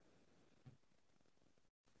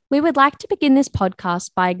We would like to begin this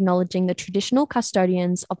podcast by acknowledging the traditional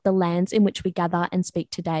custodians of the lands in which we gather and speak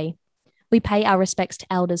today. We pay our respects to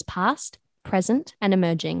elders past, present, and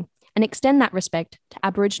emerging, and extend that respect to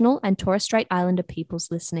Aboriginal and Torres Strait Islander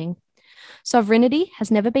peoples listening. Sovereignty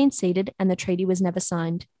has never been ceded and the treaty was never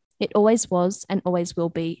signed. It always was and always will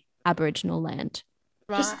be Aboriginal land.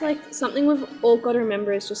 Just like something we've all got to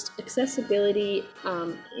remember is just accessibility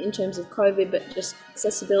in terms of COVID, but just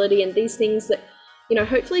accessibility and these things that, you know,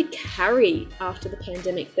 hopefully carry after the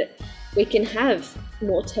pandemic, that we can have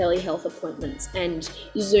more telehealth appointments and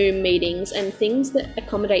Zoom meetings and things that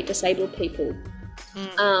accommodate disabled people.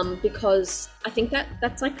 Because I think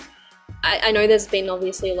that's like, I know there's been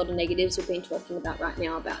obviously a lot of negatives we've been talking about right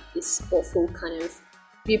now about this awful kind of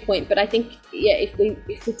viewpoint, but I think, yeah, if we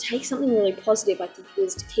take something really positive, I think it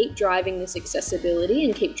is to keep driving this accessibility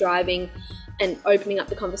and keep driving and opening up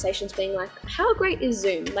the conversations, being like, how great is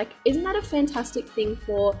Zoom? Like, isn't that a fantastic thing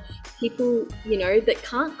for people, you know, that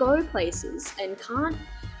can't go places and can't,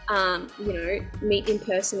 you know, meet in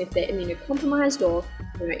person if they're immunocompromised or,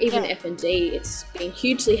 you know, even F&D. It's been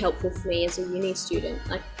hugely helpful for me as a uni student.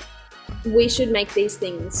 Like, we should make these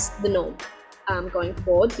things the norm going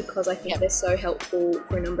forward, because I think they're so helpful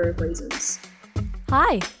for a number of reasons.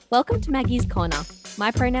 Hi, welcome to Maggie's Corner. My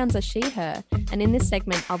pronouns are she, her, and in this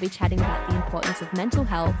segment I'll be chatting about the importance of mental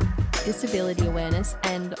health, disability awareness,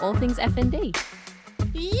 and all things F&D.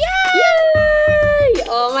 Yay!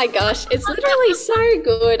 Oh my gosh, it's literally so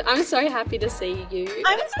good. I'm so happy to see you.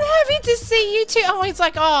 I'm so happy to see you too. Oh, it's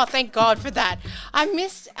like, oh, thank God for that. I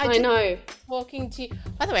know. Walking to you.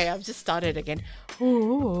 By the way, I've just started again.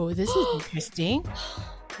 Oh, this is interesting.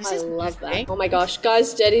 I love that. Oh my gosh,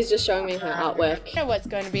 guys, Jetty's just showing me her artwork. I don't know what's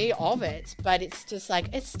going to be of it, but it's just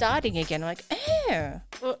like, it's starting again. I'm like, oh,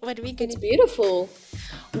 what are we going to do? It's beautiful.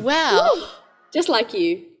 Well. Just like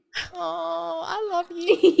you. Oh, I love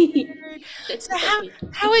you. So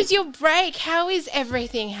how is your break? How is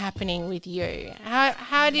everything happening with you?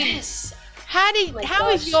 How is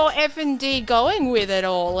your F&D going with it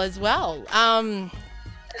all as well?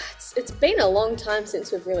 It's been a long time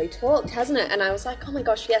since we've really talked, hasn't it? And I was like, oh my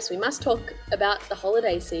gosh, yes, we must talk about the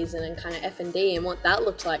holiday season and kind of F&D and what that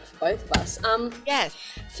looked like for both of us. Yes.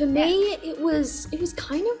 For me, it was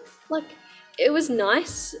kind of like, it was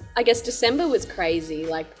nice. I guess December was crazy.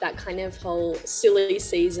 Like, that kind of whole silly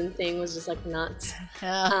season thing was just like nuts.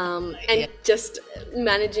 And just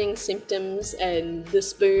managing symptoms and the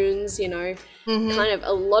spoons, you know, kind of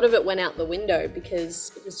a lot of it went out the window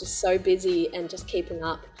because it was just so busy and just keeping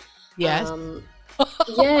up. Yes.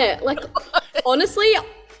 Like, honestly,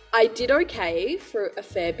 I did okay for a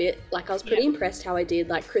fair bit. Like, I was pretty impressed how I did,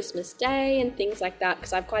 like, Christmas Day and things like that,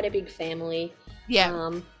 because I have quite a big family.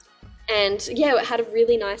 And yeah, I had a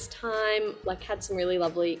really nice time, like had some really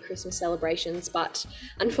lovely Christmas celebrations, but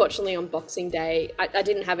unfortunately on Boxing Day, I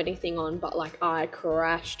didn't have anything on, but like I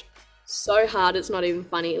crashed so hard, it's not even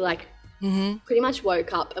funny. Like pretty much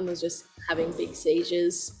woke up and was just having big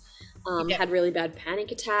seizures, had really bad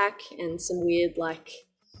panic attack and some weird, like,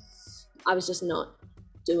 I was just not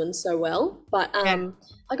doing so well, but I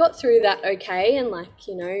got through that okay and, like,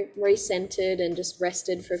 you know, recentered and just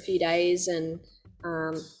rested for a few days and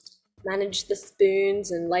managed the spoons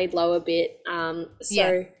and laid low a bit.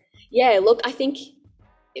 Look, I think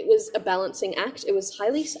it was a balancing act. It was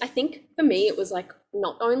I think for me, it was like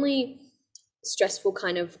not only stressful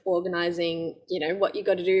kind of organizing, you know, what you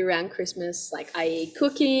got to do around Christmas, like i.e.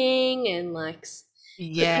 cooking and like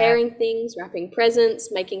preparing things, wrapping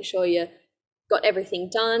presents, making sure you got everything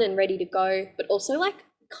done and ready to go, but also like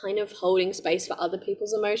kind of holding space for other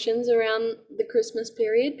people's emotions around the Christmas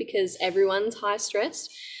period because everyone's high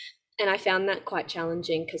stressed. And I found that quite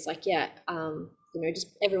challenging because, like, you know, just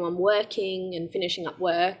everyone working and finishing up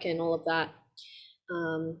work and all of that.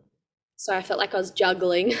 So I felt like I was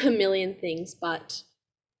juggling a million things, but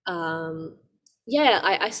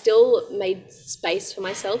I still made space for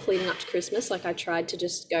myself leading up to Christmas. Like, I tried to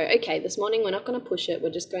just go, okay, this morning we're not going to push it. We're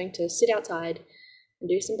just going to sit outside and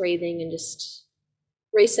do some breathing and just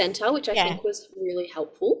recenter, which I think was really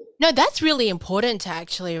helpful. No, that's really important to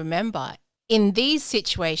actually remember. In these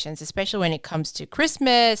situations, especially when it comes to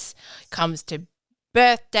Christmas, comes to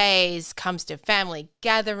birthdays, comes to family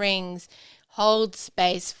gatherings, hold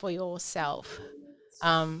space for yourself.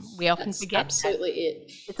 We often forget absolutely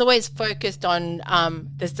it. It's always focused on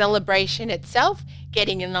the celebration itself,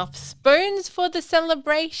 getting enough spoons for the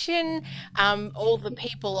celebration, all the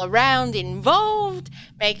people around involved,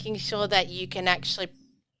 making sure that you can actually,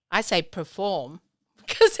 I say, perform.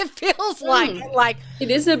 Because it feels like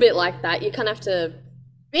it is a bit like that. You kind of have to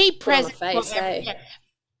be present.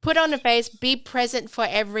 put on a face, be present for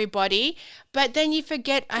everybody, but then you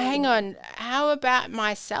forget, hang on, how about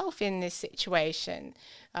myself in this situation?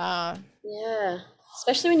 Yeah,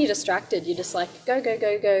 especially when you're distracted, you're just like go, go,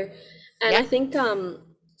 go, go. And I Yeah. think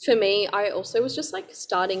for me, I also was just like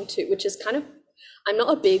starting to, which is kind of, I'm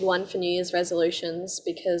not a big one for New Year's resolutions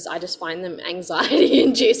because I just find them anxiety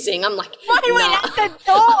inducing. I'm like, Mine went nah. out the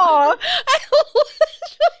door.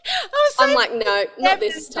 I was I'm so like, no, not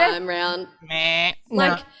this time round. meh.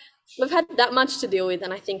 Like No. we've had that much to deal with,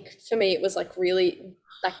 and I think for me it was like really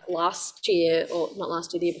like last year, or not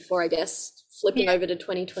last year, the year before, I guess, flipping Yeah. over to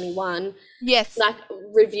 2021, Yes. like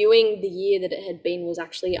reviewing the year that it had been was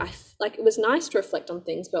actually like it was nice to reflect on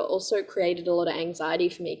things, but also created a lot of anxiety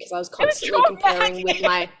for me because I was constantly comparing with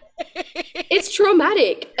my. It's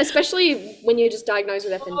traumatic, especially when you're just diagnosed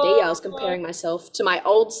with FND. I was comparing myself to my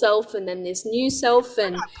old self and then this new self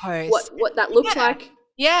and Post. what that looks Yeah. like.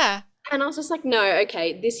 Yeah. And I was just like, no,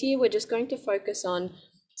 okay, this year we're just going to focus on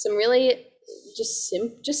some really just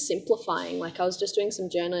simplifying. Like I was just doing some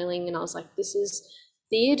journaling and I was like, this is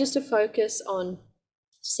the year just to focus on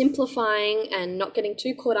simplifying and not getting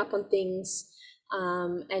too caught up on things,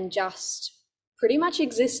 and just pretty much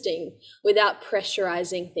existing without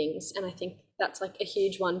pressurizing things. And I think that's like a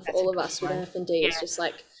huge one for all of us with F&D. It's just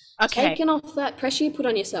like taking off that pressure you put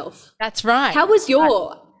on yourself. That's right. How was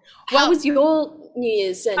your New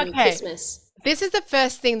Year's and Christmas? This is the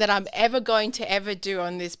first thing that I'm ever going to ever do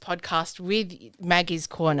on this podcast with Maggie's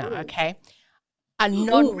Corner, okay? A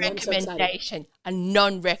non-recommendation. A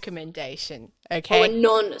non-recommendation, okay?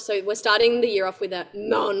 So we're starting the year off with a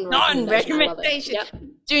non-recommendation. I love it. Yep.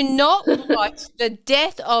 Do not watch The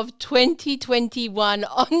Death of 2021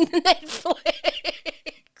 on Netflix.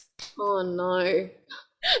 Oh, no.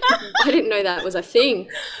 I didn't know that was a thing.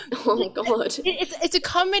 Oh God! It's a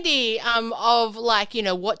comedy of like, you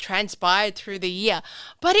know, what transpired through the year,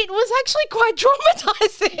 but it was actually quite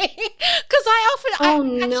traumatizing because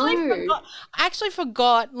I actually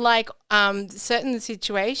forgot like certain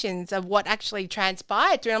situations of what actually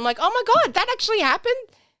transpired through. And I'm like, oh my God, that actually happened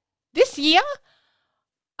this year.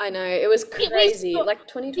 I know, it was crazy. Like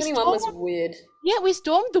 2021 was weird. Yeah, we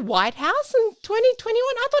stormed the White House in 2021.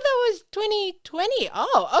 I thought that was 2020.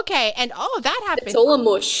 Oh, okay. And that happened. It's all a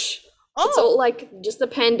mush. It's all like just the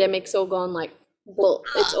pandemic's all gone like, well,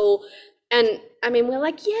 it's all, and I mean, we're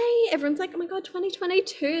like, yay. Everyone's like, oh my God,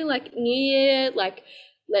 2022, like new year, like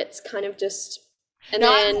let's kind of just, and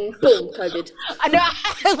then boom, COVID. I know,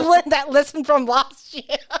 I learned that lesson from last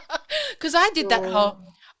year because I did that whole,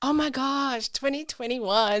 oh my gosh,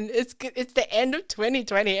 2021, it's the end of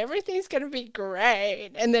 2020. Everything's going to be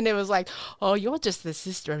great. And then it was like, oh, you're just the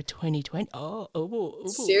sister of 2020. Oh.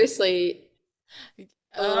 Seriously.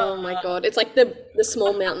 Oh my God. It's like the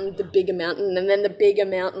small mountain, the bigger mountain, and then the bigger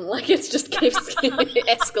mountain. Like it just keeps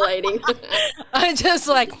escalating. I'm just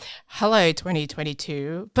like, hello,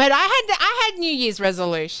 2022. But I had New Year's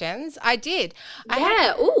resolutions. I did.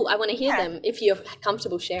 I want to hear them if you're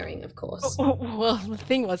comfortable sharing, of course. Well, the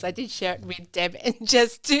thing was, I did share it with Deb and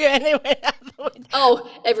Jess too. Anyway,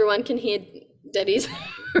 everyone can hear Daddy's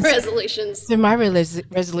resolutions. So my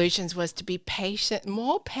resolutions was to be patient,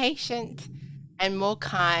 more patient, and more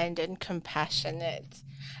kind and compassionate.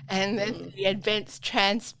 And then the events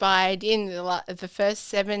transpired in the first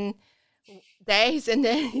 7 days, and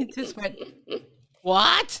then it just went,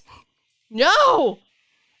 what? No!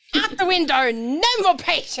 Out the window, no more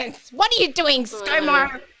patience. What are you doing,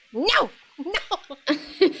 ScoMo? No!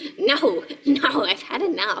 No, I've had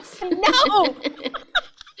enough. No!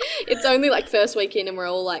 It's only like first weekend and we're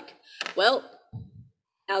all like, well,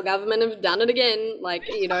 our government have done it again. Like,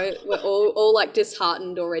 you know, we're all like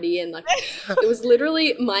disheartened already. And like, it was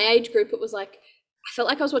literally my age group. It was like, I felt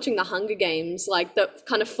like I was watching the Hunger Games, like the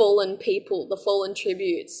kind of fallen people, the fallen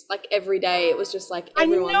tributes, like every day. It was just like,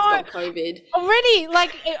 everyone's got COVID. Already,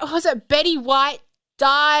 like, was it Betty White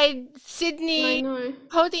died, Sydney, I know.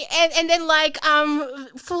 And then like,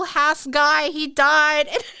 Full House guy, he died.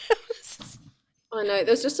 I know,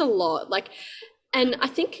 there's just a lot. Like, and I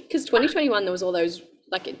think because 2021, there was all those,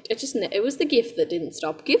 like, it was the gift that didn't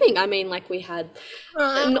stop giving. I mean, like we had,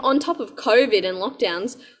 and on top of COVID and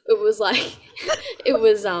lockdowns, it was like, it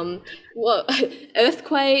was,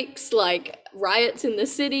 earthquakes, like riots in the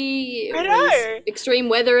city. It was extreme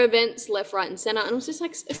weather events left, right and center. And I was just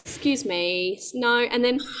like, excuse me, no. And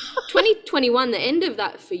then 2021, the end of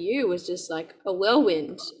that for you was just like a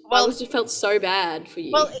whirlwind. I just felt so bad for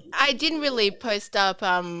you. Well, I didn't really post up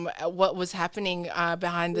what was happening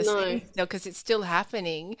behind the scenes because it's still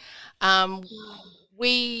happening.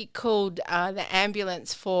 we called the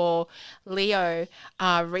ambulance for Leo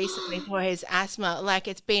recently for his asthma. Like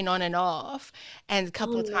it's been on and off, and a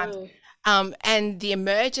Oh couple of times. no. And the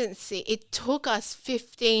emergency, it took us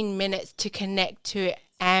 15 minutes to connect to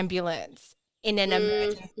ambulance in an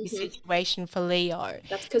emergency Mm-hmm. situation for Leo.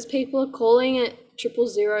 That's because people are calling it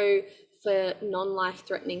 000 for non-life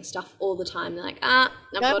threatening stuff all the time. They're like, I've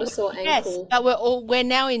No, got a sore yes, ankle. but we're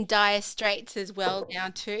now in dire straits as well now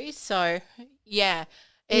too. So yeah,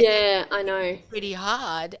 it's Yeah, I know. pretty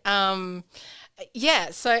hard.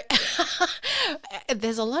 Yeah, so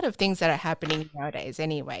there's a lot of things that are happening nowadays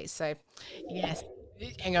anyway. So yes,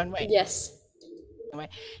 hang on, wait. Yes. Anyway,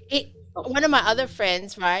 it Oh, one of my other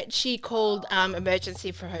friends, right? She called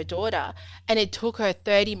emergency for her daughter, and it took her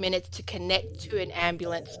 30 minutes to connect to an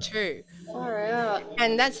ambulance too. far out.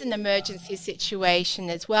 And that's an emergency situation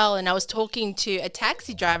as well. And I was talking to a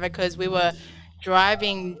taxi driver because we were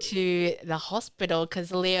driving to the hospital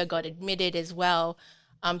because Leo got admitted as well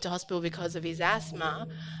to hospital because of his asthma.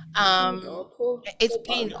 Oh my Um, god, poor, it's poor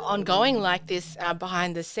been bud. ongoing like this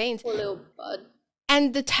behind the scenes. Poor little bud.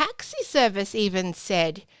 And the taxi service even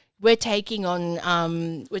said we're taking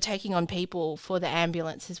on people for the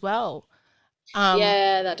ambulance as well. Um,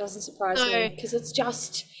 Yeah, that doesn't surprise so me because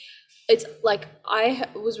it's like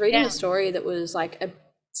was reading a yeah, story that was like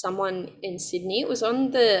someone in Sydney. It was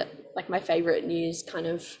on the like my favorite news kind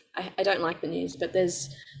of. I don't like the news, but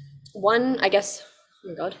there's one. I guess. Oh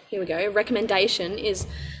my god, here we go. Recommendation is,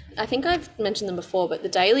 I think I've mentioned them before, but the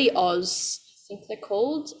Daily Oz, I think they're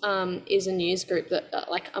called, is a news group that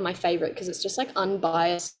like are my favorite because it's just like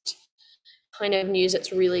unbiased kind of news.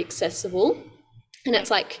 It's really accessible and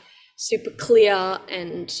it's like super clear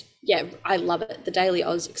and yeah, I love it. The Daily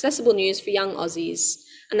Oz, accessible news for young Aussies.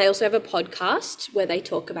 And they also have a podcast where they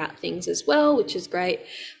talk about things as well, which is great.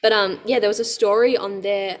 But yeah, there was a story on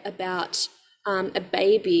there about a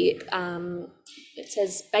baby. It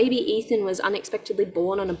says baby Ethan was unexpectedly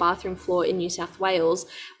born on a bathroom floor in New South Wales.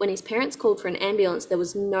 When his parents called for an ambulance, there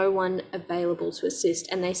was no one available to assist.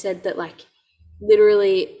 And they said that like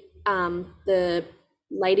literally the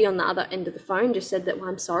lady on the other end of the phone just said that, well,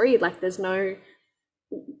 I'm sorry, like there's no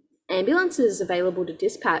ambulances available to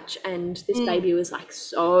dispatch, and this mm, baby was like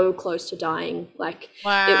so close to dying. Like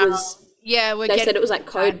it wow, was, yeah, we're they getting said it was like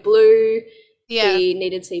that. code blue. Yeah, He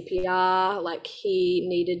needed CPR, like he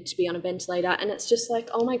needed to be on a ventilator, and it's just like,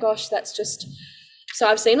 oh my gosh, that's just. So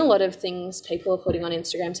I've seen a lot of things people are putting on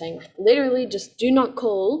Instagram saying like literally just do not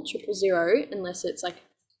call 000 unless it's like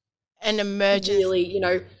an emergency. really,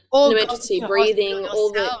 an Or go emergency, to hospital breathing,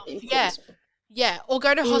 all the yourself. important Yeah. stuff. Yeah, or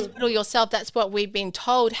go to Mm, hospital yourself. That's what we've been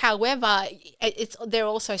told. However, they're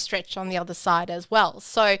also stretched on the other side as well.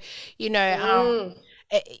 So, you know, mm,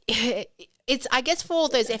 it's I guess for all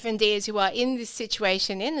those FNDs who are in this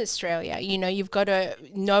situation in Australia, you've got to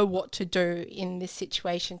know what to do in this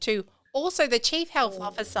situation too. Also, the chief health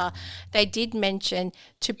officer, they did mention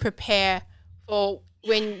to prepare for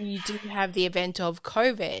when you do have the event of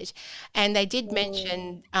COVID, and they did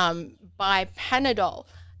mention buy Panadol.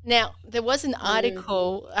 Now, there was an mm,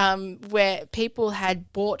 article where people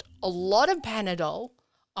had bought a lot of Panadol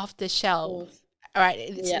off the mm. shelves. All right,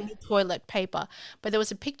 it's Yeah. in the toilet paper, but there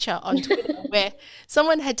was a picture on Twitter where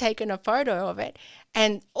someone had taken a photo of it,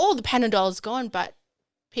 and all the Panadol's gone, but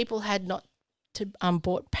people had not to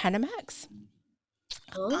bought Panamax.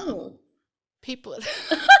 Um, Oh. people,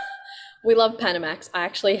 We love Panamax. I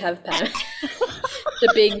actually have Panamax. The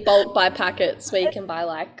big bulk buy packets where you can buy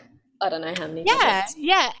like, I don't know how many yeah, tablets.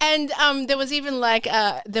 yeah, and there was even like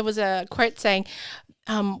there was a quote saying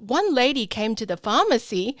one lady came to the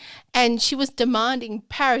pharmacy and she was demanding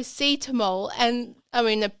paracetamol and I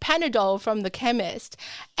mean a Panadol from the chemist,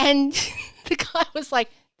 and the guy was like,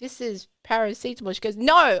 "This is paracetamol." She goes,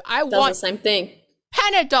 "No, I Does the want same thing.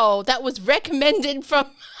 Panadol that was recommended from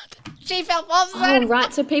the chief health Oh, officer."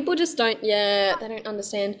 right. So people just don't, yeah, they don't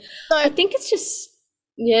understand. I So think it's just,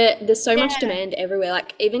 yeah, there's so much yeah, demand everywhere.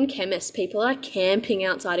 Like even chemists, people are camping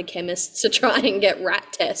outside of chemists to try and get rat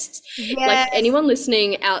tests. Like yes, anyone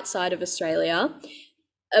listening outside of Australia,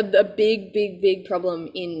 a big, big, big problem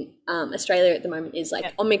in Australia at the moment is like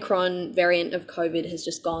yeah, Omicron variant of COVID has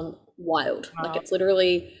just gone wild. Like oh, it's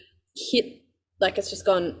literally hit, like it's just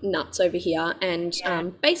gone nuts over here. And yeah,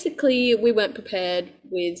 basically, we weren't prepared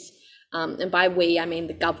with, and by we, I mean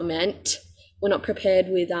the government, we're not prepared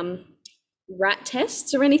with rat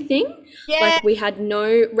tests or anything. yeah, Like we had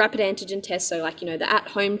no rapid antigen tests, so like, the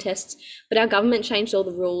at-home tests, but our government changed all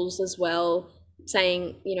the rules as well,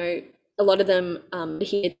 saying, a lot of them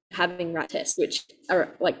adhere to having rat tests, which are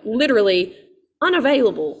like literally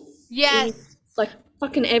unavailable in yes. like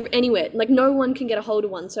fucking anywhere. Like no one can get a hold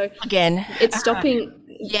of one. So Again, it's stopping.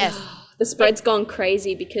 yes. The spread's gone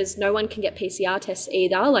crazy because no one can get PCR tests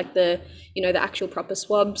either, like the actual proper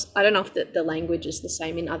swabs. I don't know if the language is the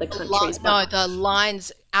same in other countries. No, the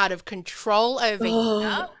line's out of control over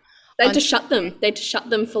here. They had to shut them. They had to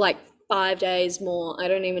shut them for like 5 days more. I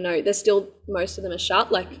don't even know. There's still, most of them are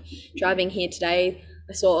shut. Like driving here today,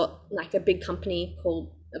 I saw like a big company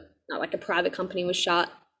called, like a private company was shut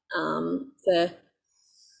for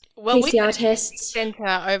PCR tests. Centre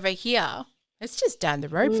over here. It's just down the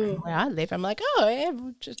road from where I live. I'm like, oh, yeah,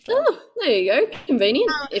 we'll just drive. Oh, there you go.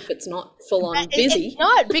 Convenient if it's not full on busy. It's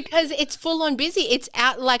not, because it's full on busy. It's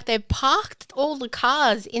out, like they've parked all the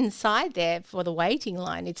cars inside there for the waiting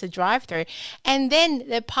line. It's a drive-through. And then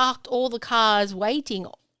they've parked all the cars waiting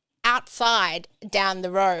outside down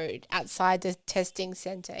the road, outside the testing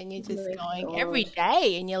centre. And you're just going every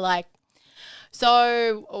day and you're like,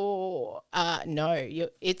 so, no,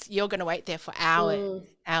 you're going to wait there for hours.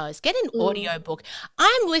 Get an audio book.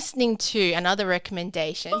 I'm listening to another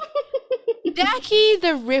recommendation, Jackie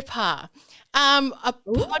the Ripper, a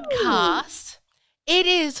podcast. It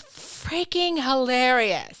is freaking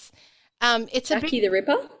hilarious. It's Jackie the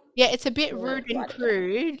Ripper. Yeah, it's a bit rude and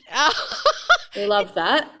crude. I love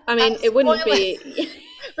that. I mean, it wouldn't be.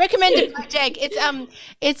 Recommended by Jake.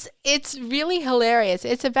 It's really hilarious.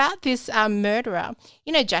 It's about this murderer,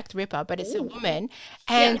 Jack the Ripper, but it's a woman,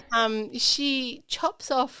 and she chops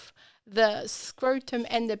off the scrotum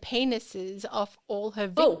and the penises of all her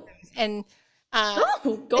victims, and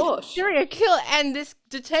oh gosh, serial killer. And this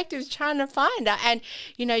detective's trying to find her, and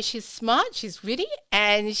she's smart, she's witty,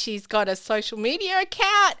 and she's got a social media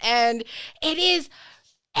account, and it is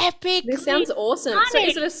epic. This sounds awesome. Funny. So,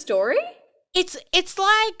 is it a story? It's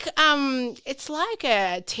like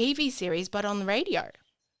a TV series but on the radio,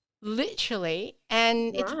 literally,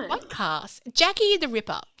 and it's a podcast. Jackie the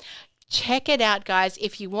Ripper. Check it out, guys,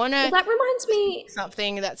 if you want to. Well, that reminds me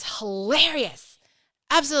something that's hilarious,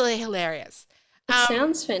 absolutely hilarious. It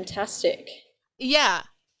sounds fantastic. Yeah.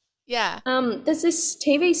 There's this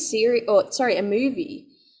TV series, a movie.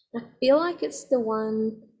 I feel like it's the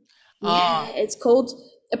one. Yeah, it's called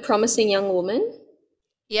A Promising Young Woman.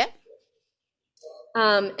 Yeah.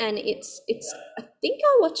 And it's I think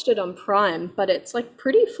I watched it on Prime, but it's like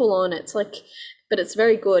pretty full on. It's like, but it's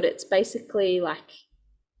very good. It's basically like,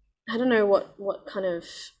 I don't know what kind of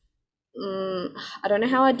I don't know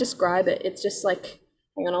how I'd describe it. It's just like,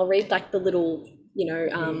 hang on, I'll read like the little,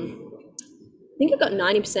 I think it got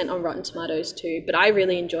 90% on Rotten Tomatoes too, but I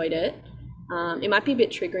really enjoyed it. It might be a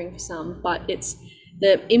bit triggering for some, but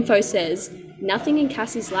the info says, nothing in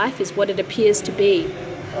Cassie's life is what it appears to be.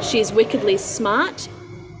 She's wickedly smart,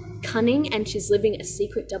 cunning, and she's living a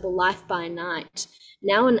secret double life by night.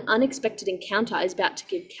 Now an unexpected encounter is about to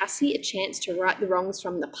give Cassie a chance to right the wrongs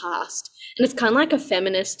from the past. And it's kind of like a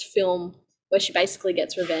feminist film where she basically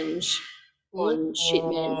gets revenge on shit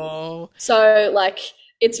men. So like,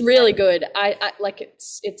 it's really good. I like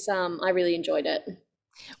it's I really enjoyed it.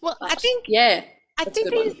 Well, but, I think I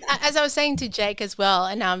think as I was saying to Jake as well,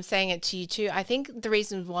 and now I'm saying it to you too, I think the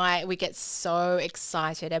reason why we get so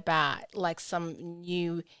excited about like some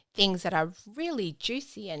new things that are really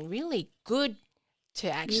juicy and really good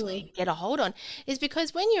to actually get a hold on is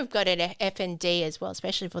because when you've got an FND as well,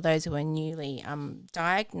 especially for those who are newly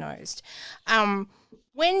diagnosed,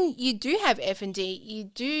 when you do have FND, you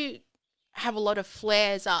do have a lot of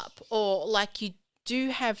flares up, or like you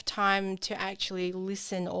do have time to actually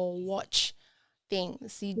listen or watch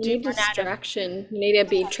things. You do need distraction. You need to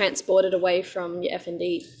be transported away from your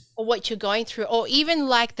FND. Or what you're going through, or even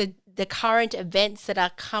like the current events that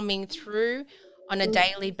are coming through on a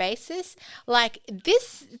daily basis. Like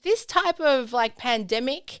this type of like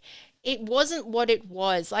pandemic, it wasn't what it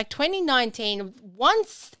was. Like 2019,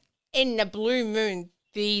 once in a blue moon,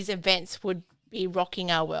 these events would be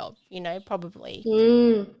rocking our world, probably.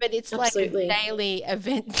 But it's absolutely. Like a daily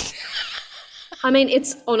event. I mean,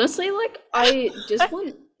 it's honestly like, I just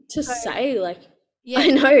want to say, like, I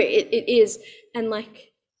know it is. And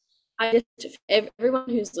like, everyone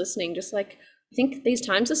who's listening, just like, I think these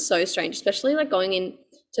times are so strange, especially like going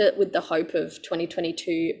into with the hope of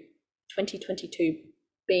 2022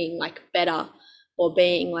 being like better, or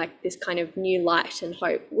being like this kind of new light and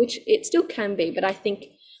hope, which it still can be. But I think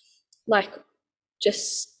like,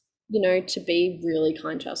 just, to be really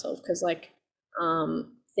kind to ourselves, because like,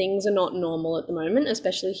 things are not normal at the moment,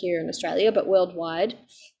 especially here in Australia, but worldwide.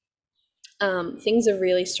 Things are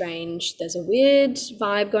really strange. There's a weird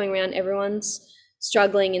vibe going around. Everyone's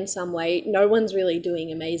struggling in some way. No one's really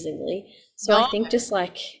doing amazingly. So I think just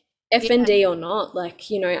like FND or not, like,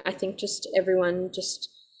 I think just everyone just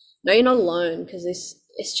know you're not alone, because this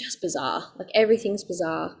it's just bizarre. Like everything's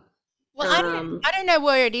bizarre. Well, I don't know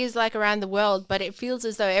where it is like around the world, but it feels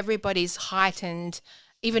as though everybody's heightened,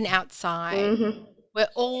 even outside. Mm-hmm. We're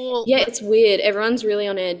all Yeah, it's weird. Everyone's really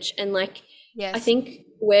on edge, and like I yes. think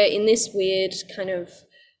we're in this weird kind of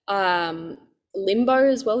limbo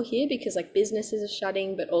as well here, because like businesses are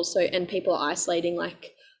shutting, but also and people are isolating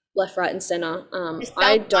like left, right, and center. It's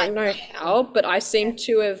I self don't know how, but I seem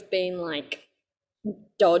to have been like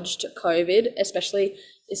dodged COVID, especially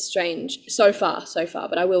is strange so far,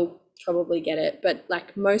 but I will probably get it. But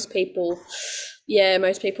like most people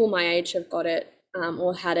my age have got it,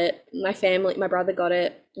 or had it. My brother got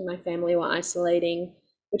it, and my family were isolating,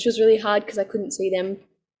 which was really hard because I couldn't see them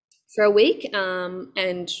for a week.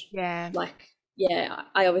 And yeah. like, yeah,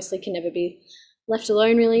 I obviously can never be left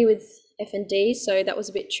alone really with F&D, so that was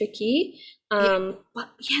a bit tricky. But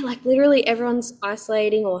yeah, like literally everyone's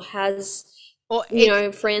isolating or has, Or you it's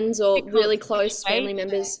know, friends or difficult really close family situation.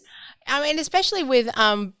 members. I mean, especially with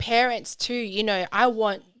parents too. You know, I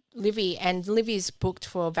want Livy, and Livy's booked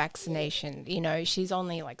for vaccination. You know, she's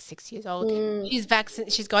only like 6 years old.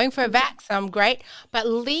 She's going for a vax. Great, but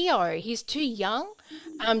Leo, he's too young,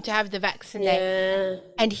 to have the vaccination, Yeah,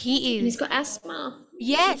 and he and he's is. got asthma.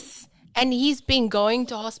 Yes. And he's been going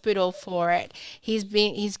to hospital for it. He's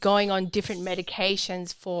going on different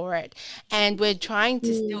medications for it. And we're trying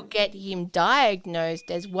to still get him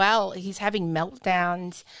diagnosed as well. He's having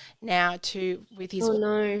meltdowns now too with his Oh no.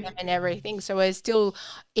 autism and everything. So we're still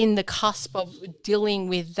in the cusp of dealing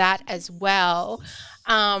with that as well.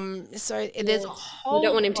 So there's a Yes. We don't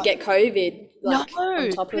whole want him to lot. get COVID, No, like on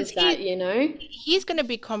top because of that, you know? he's going to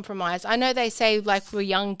be compromised. I know they say like for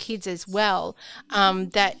young kids as well,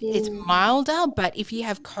 that it's milder, but if you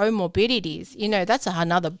have comorbidities, you know, that's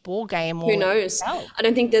another ball game Who all in knows? itself. I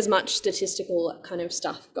don't think there's much statistical kind of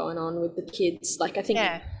stuff going on with the kids. Like, I think,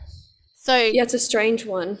 Yeah. So yeah, it's a strange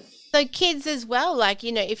one. so kids as well, like,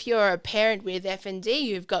 you know, if you're a parent with F&D,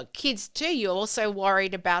 you've got kids too, you're also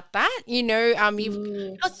worried about that, you know,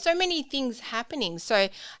 you've got so many things happening. So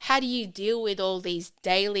how do you deal with all these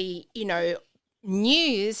daily, you know,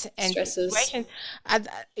 news and Stresses. situations?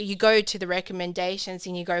 You go to the recommendations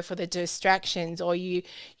and you go for the distractions, or you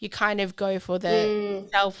kind of go for the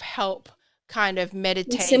self-help kind of And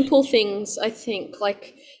meditation, simple things, I think.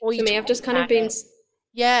 Like, or you for me, I've talk just kind of about been, it.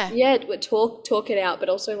 Yeah. yeah, talk it out, but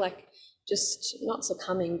also like just not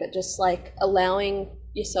succumbing, but just like allowing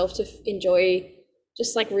yourself to enjoy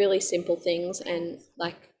just like really simple things. And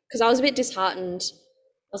like, because I was a bit disheartened.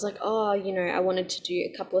 I was like, oh, you know, I wanted to do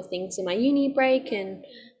a couple of things in my uni break and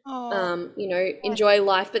Oh, you know, yeah. enjoy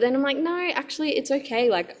life. But then I'm like, no, actually, it's okay.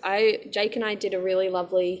 Like Jake and I did a really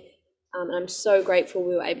lovely, and I'm so grateful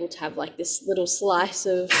we were able to have like this little slice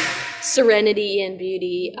of serenity and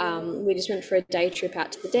beauty. We just went for a day trip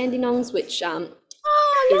out to the Dandenongs, which Oh,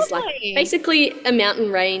 is like lovely. basically a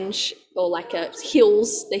mountain range, or like the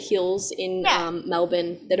hills in Yeah.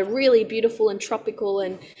 Melbourne that are really beautiful and tropical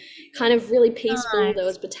and kind of really peaceful. There Nice.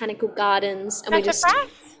 was botanical gardens, and we just Sassafras?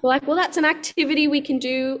 were like, well, that's an activity we can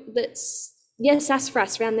do. That's, yeah,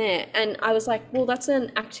 sassafras around there. And I was like, well, that's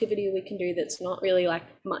an activity we can do that's not really like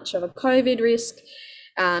much of a COVID risk.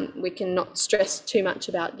 We can not stress too much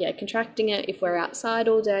about contracting it if we're outside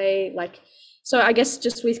all day. Like, so I guess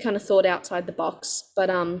just we've kind of thought outside the box. But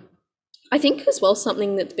I think as well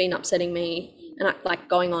something that's been upsetting me, and like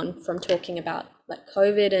going on from talking about like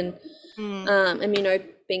COVID and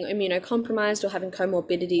being immunocompromised or having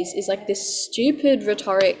comorbidities, is like this stupid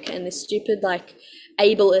rhetoric and this stupid like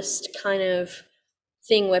ableist kind of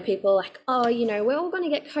thing where people are like, oh, you know, we're all going to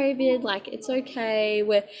get COVID, like it's okay,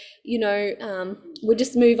 we'll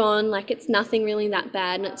just move on, like it's nothing really that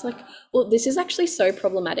bad. And it's like, well, this is actually so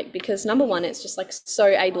problematic, because number one, it's just like so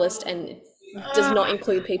ableist and does not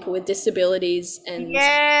include people with disabilities and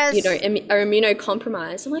Yes. are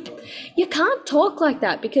immunocompromised. I'm like, you can't talk like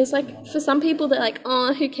that, because like for some people they're like,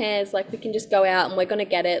 oh, who cares, like we can just go out and we're going to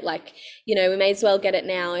get it, like, you know, we may as well get it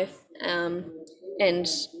now if and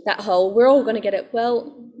that whole we're all going to get it.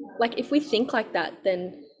 Well, like if we think like that,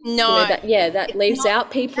 then No. that leaves not-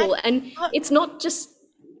 out people, and not- it's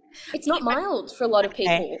not mild for a lot of Okay.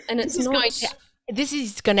 people, and This it's is not. this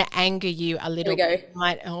is going to anger you a Here little we go. bit.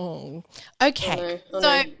 Okay. Oh So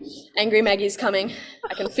no, angry Maggie's coming.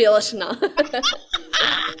 I can feel it now.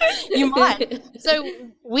 you might. So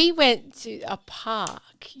we went to a park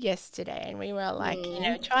yesterday, and we were like, you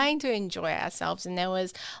know, trying to enjoy ourselves, and there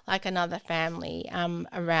was like another family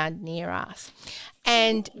around near us,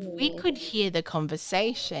 and we could hear the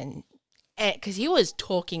conversation because he was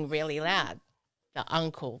talking really loud, the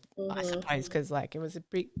uncle, I suppose, because like it was a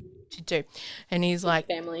big to do, and he's like,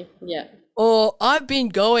 Family, yeah. Or I've been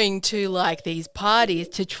going to like these parties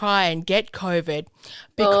to try and get COVID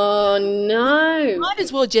because Oh no. might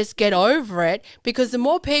as well just get over it, because the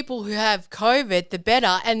more people who have COVID, the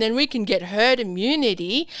better. And then we can get herd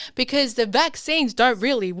immunity because the vaccines don't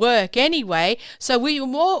really work anyway. So we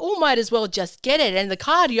all might as well just get it. And the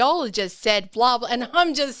cardiologist said blah, blah. And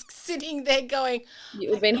I'm just sitting there going,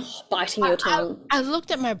 You've been biting your tongue. I looked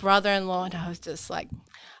at my brother-in-law and I was just like,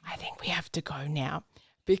 I think we have to go now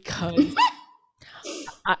because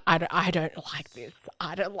I don't like this.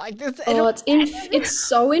 I don't like this at Oh, all. it's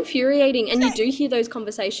so infuriating, and you do hear those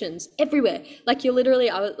conversations everywhere. Like you're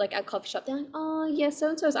literally, I was like at a coffee shop, they're like, "Oh, yeah, so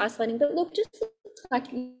and so is isolating, but look, just looks like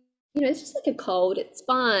it's just like a cold. It's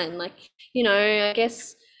fine. Like I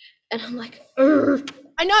guess." And I'm like, "Ugh."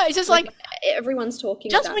 I know, it's just like everyone's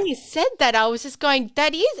talking. just about when you said that, I was just going,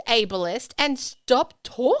 that is ableist, and stop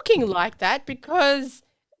talking like that because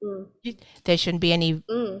there shouldn't be any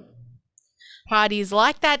parties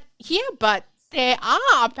like that here, but there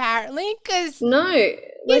are apparently because No, is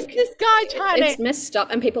like this guy trying it's to? messed up,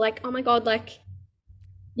 and people are like, "Oh my God," like.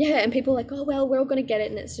 Yeah, and people are like, "Oh well, we're all gonna get it,"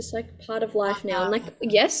 and it's just like part of life now. And like,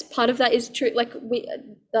 yes, part of that is true. Like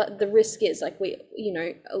the risk is like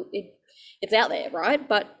it's out there, right?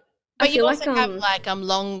 But I But you feel also like have like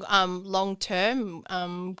long term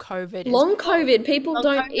COVID. long COVID, people Long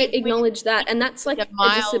don't COVID, acknowledge that, and that's like a a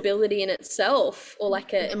mild, disability in itself, or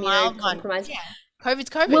like a mild one. immunocompromised. Yeah, COVID's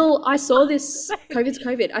COVID. Well, I saw this COVID's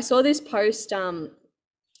COVID. I saw this post, and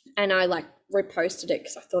I like reposted it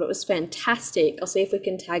because I thought it was fantastic. I'll see if we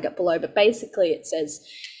can tag it below. But basically, it says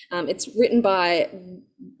it's written by.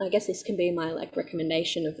 I guess this can be my like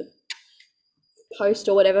recommendation of the post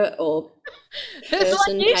or whatever, or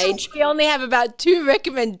person page. We only have about 2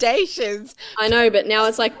 recommendations. I know, but now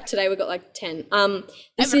it's like today we got like 10.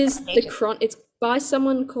 This is it's by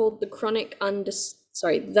someone called the chronic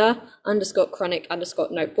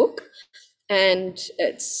notebook, and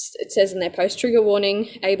it says in their post, trigger warning,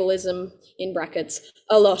 ableism in brackets,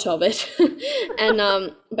 a lot of it.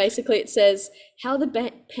 And basically it says how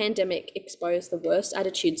the pandemic exposed the worst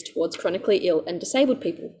attitudes towards chronically ill and disabled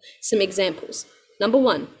people. Some examples. Number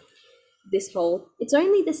 1, this whole, it's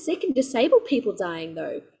only the sick and disabled people dying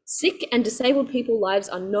though. Sick and disabled people's lives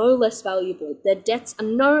are no less valuable. Their deaths are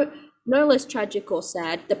no less tragic or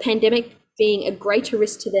sad. The pandemic being a greater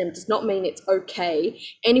risk to them does not mean it's okay.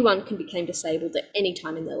 Anyone can become disabled at any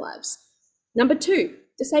time in their lives. Number 2,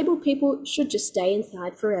 disabled people should just stay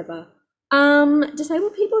inside forever.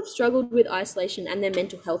 Disabled people have struggled with isolation and their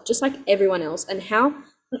mental health just like everyone else. And how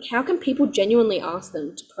can people genuinely ask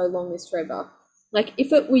them to prolong this forever? Like,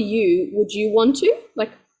 if it were you, would you want to?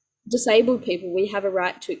 Like, disabled people, we have a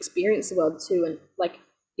right to experience the world too, and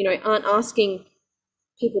aren't asking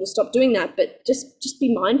people to stop doing that, but just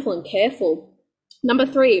be mindful and careful. Number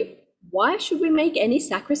 3, why should we make any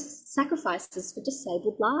sacrifices for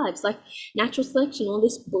disabled lives? Like natural selection, all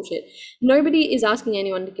this bullshit. Nobody is asking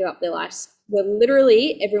anyone to give up their lives.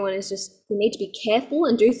 Everyone is just, we need to be careful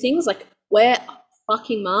and do things like wear a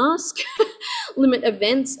fucking mask, limit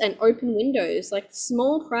events and open windows, like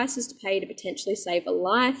small prices to pay to potentially save a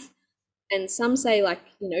life. And some say like,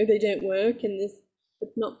 they don't work and this, but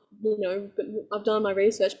not, but I've done my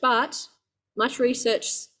research, but much research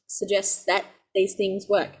suggests that these things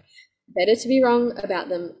work. Better to be wrong about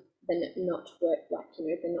them than not work,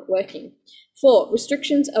 they're not working. 4,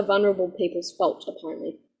 restrictions are vulnerable people's fault,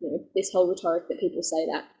 apparently. This whole rhetoric that people say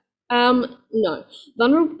that. No,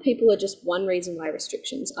 vulnerable people are just one reason why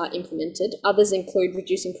restrictions are implemented. Others include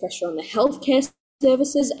reducing pressure on the healthcare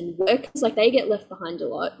services and workers, like they get left behind a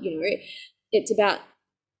lot. It's about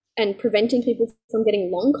and preventing people from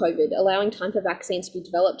getting long COVID, allowing time for vaccines to be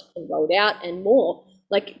developed and rolled out, and more.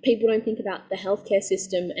 Like, people don't think about the healthcare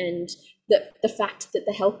system and the fact that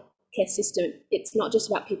the healthcare system, it's not just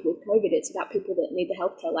about people with COVID, it's about people that need the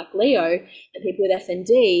healthcare, like Leo, and people with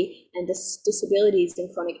FND and disabilities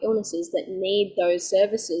and chronic illnesses that need those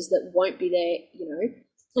services that won't be there,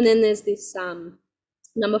 And then there's this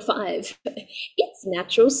number 5, it's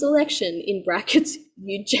natural selection, in brackets,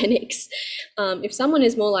 eugenics. If someone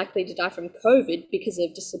is more likely to die from COVID because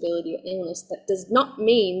of disability or illness, that does not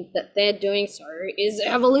mean that they're doing so is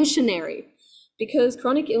evolutionary, because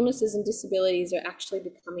chronic illnesses and disabilities are actually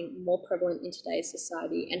becoming more prevalent in today's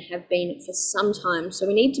society and have been for some time. So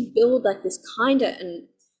we need to build like this kinder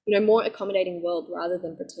and more accommodating world, rather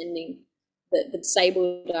than pretending that the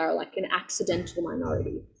disabled are like an accidental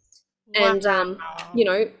minority. And,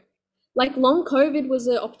 like long COVID was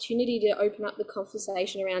an opportunity to open up the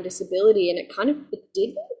conversation around disability, and it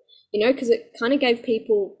did, because it kind of gave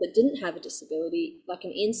people that didn't have a disability like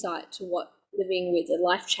an insight to what living with a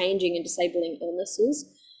life-changing and disabling illnesses.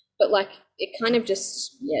 but like it kind of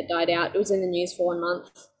just died out. It was in the news for 1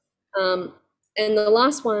 month. And the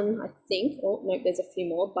last one, I think, oh no, there's a few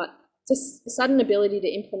more, but just the sudden ability to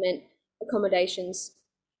implement accommodations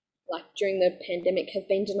like during the pandemic have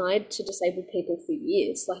been denied to disabled people for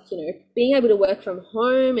years. Like, you know, being able to work from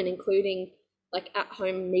home and including like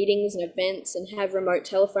at-home meetings and events and have remote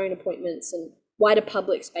telephone appointments and wider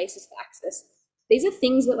public spaces for access. These are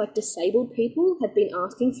things that like disabled people have been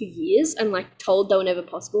asking for years and like told they were never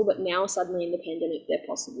possible, but now suddenly in the pandemic they're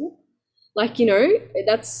possible. Like, you know,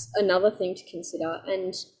 that's another thing to consider.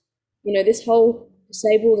 And, you know, this whole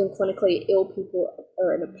disabled and chronically ill people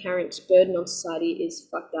are an apparent burden on society is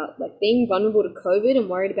fucked up. Like being vulnerable to COVID and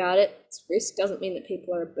worried about its risk doesn't mean that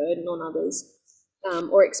people are a burden on others,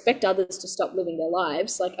 or expect others to stop living their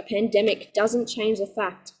lives. Like a pandemic doesn't change the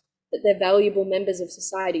fact that they're valuable members of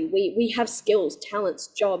society. We have skills, talents,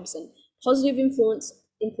 jobs, and positive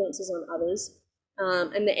influences on others.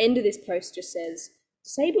 And the end of this post just says,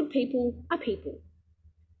 disabled people are people.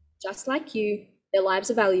 Just like you, their lives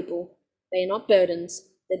are valuable. They are not burdens.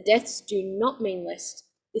 Their deaths do not mean less.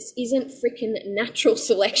 This isn't freaking natural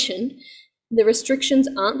selection. The restrictions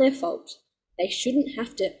aren't their fault. They shouldn't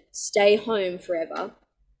have to stay home forever.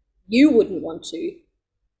 You wouldn't want to.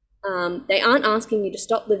 They aren't asking you to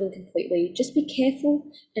stop living completely. Just be careful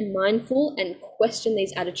and mindful and question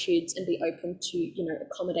these attitudes and be open to, you know,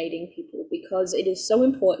 accommodating people, because it is so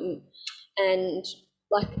important. And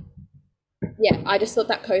like, yeah, I just thought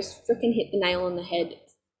that post freaking hit the nail on the head.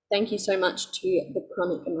 Thank you so much to the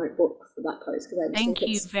Chronic Notebook for that post, because I just Thank think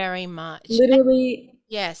you it's very much. literally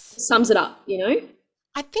Yes. sums it up, you know?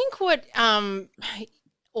 I think what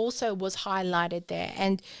also was highlighted there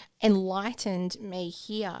and enlightened me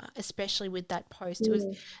here, especially with that post, was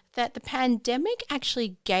that the pandemic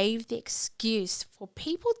actually gave the excuse for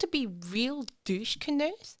people to be real douche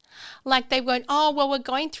canoes. Like they went, oh, well, we're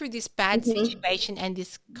going through this bad situation and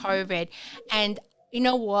this COVID, and you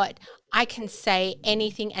know what? I can say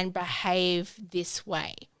anything and behave this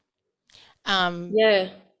way. Yeah.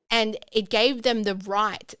 And it gave them the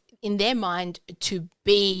right in their mind to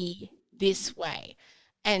be this way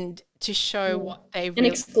and to show what they And really,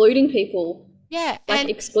 excluding people. yeah, Like and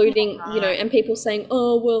excluding, you know, and people saying,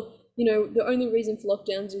 oh, well, you know, the only reason for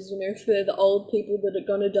lockdowns is, you know, for the old people that are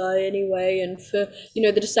going to die anyway, and for, you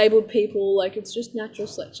know, the disabled people, like it's just natural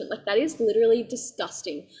selection. Like that is literally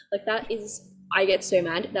disgusting. Like that is, I get so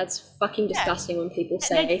mad. That's fucking disgusting when people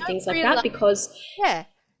say things like that, because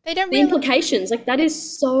they don't the realize. implications, like that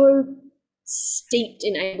is so steeped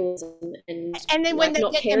in ableism and then like when they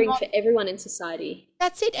not get caring for everyone in society.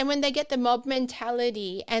 That's it. And when they get the mob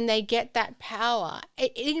mentality and they get that power,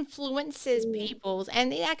 it influences people's,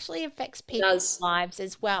 and it actually affects people's lives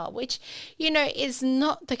as well, which, you know, is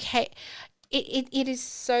not the case. It is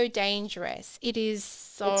so dangerous. It's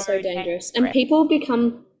so dangerous. And people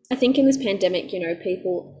become, I think in this pandemic, you know,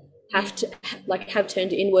 people have to have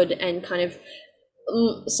turned inward and kind of,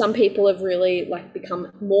 some people have really like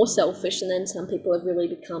become more selfish, and then some people have really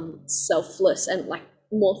become selfless and like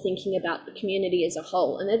more thinking about the community as a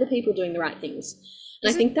whole, and they're the people doing the right things.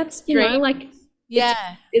 And I think that's, you know, like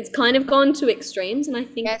it's kind of gone to extremes, and I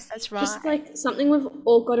think that's right. Just like something we've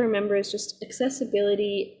all got to remember is just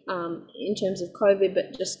accessibility in terms of COVID,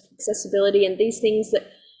 but just accessibility and these things that,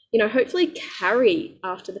 you know, hopefully carry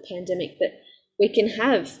after the pandemic, that we can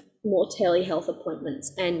have more telehealth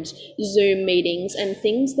appointments and Zoom meetings and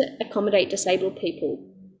things that accommodate disabled people.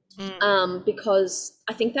 Because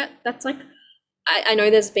I think that's like, I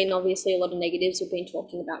know there's been obviously a lot of negatives we've been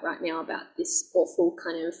talking about right now about this awful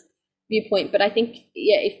kind of viewpoint, but I think,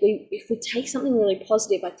 if we take something really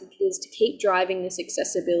positive, I think it is to keep driving this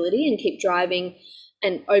accessibility and keep driving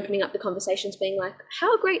and opening up the conversations, being like,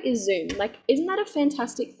 how great is Zoom? Like, isn't that a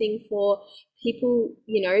fantastic thing for people,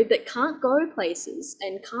 you know, that can't go places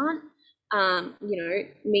and can't, you know,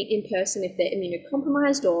 meet in person if they're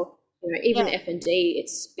immunocompromised, or, you know, even F&D.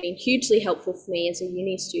 It's been hugely helpful for me as a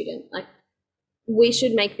uni student. Like, we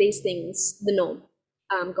should make these things the norm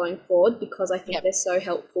going forward, because I think they're so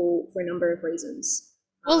helpful for a number of reasons.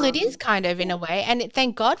 Well, it is kind of in a way, and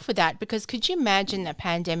thank God for that, because could you imagine the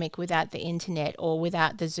pandemic without the internet or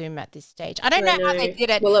without the Zoom at this stage? I don't know how they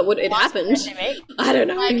did it. Well, it happened. I don't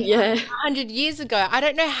know. Like 100 years ago. I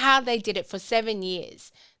don't know how they did it for 7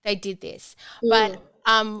 years. They did this. But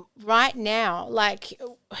right now, like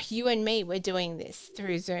you and me, we're doing this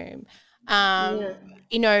through Zoom.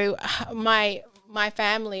 You know, my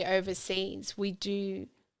family overseas, we do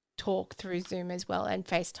talk through Zoom as well and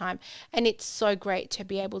FaceTime, and it's so great to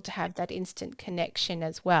be able to have that instant connection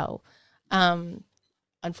as well.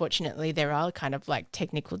 Unfortunately, there are kind of like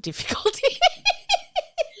technical difficulties.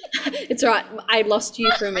 It's all right. I lost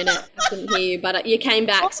you for a minute. I couldn't hear you, but you came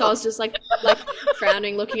back. So I was just like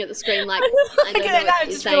frowning, looking at the screen, like I don't know what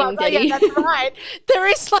you're saying, Daddy. Yeah, that's right.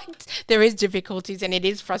 There is difficulties and it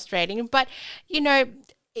is frustrating, but you know,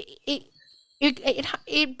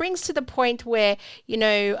 it brings to the point where you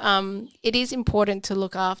know it is important to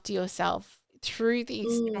look after yourself through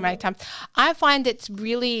these traumatic times. I find it's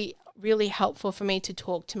really helpful for me to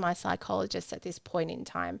talk to my psychologist at this point in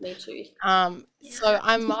time. Me too. So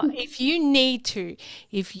if you need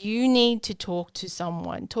to talk to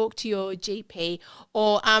someone, talk to your GP,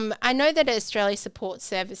 or I know that Australia Support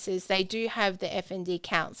Services, they do have the F&D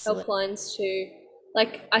counselling. Helplines too.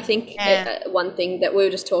 Like, I think one thing that we were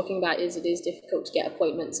just talking about is it is difficult to get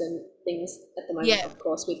appointments and things at the moment, of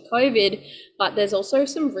course, with COVID, but there's also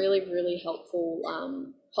some really, really helpful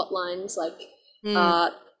hotlines like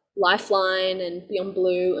Lifeline and Beyond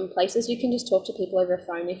Blue and places you can just talk to people over a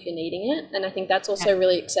phone if you're needing it. And I think that's also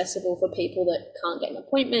really accessible for people that can't get an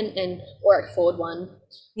appointment or afford one.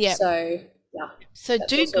 Yeah. So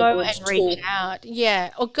do go and reach out.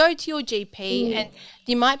 Yeah. Or go to your GP and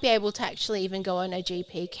you might be able to actually even go on a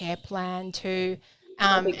GP care plan too.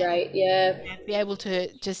 That'd be great. Yeah. Be able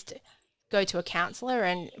to just go to a counsellor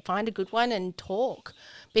and find a good one and talk.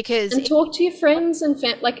 And talk to your friends and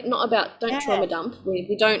like not about don't trauma dump.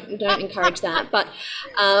 We don't encourage that, but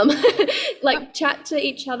like chat to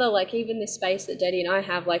each other. Like even this space that Daddy and I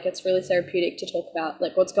have, like it's really therapeutic to talk about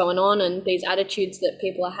like what's going on and these attitudes that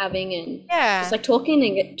people are having, and just like talking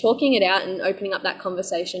it out and opening up that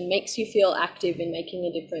conversation makes you feel active in making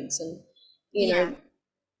a difference, and you know,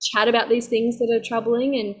 chat about these things that are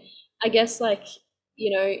troubling. And I guess like,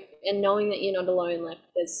 you know, and knowing that you're not alone, like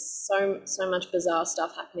there's so much bizarre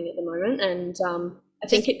stuff happening at the moment, and I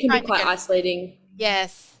think it can be quite isolating.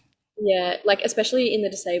 Yes. Yeah, like especially in the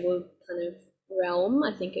disabled kind of realm,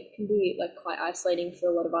 I think it can be like quite isolating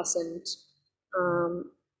for a lot of us, and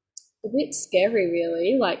a bit scary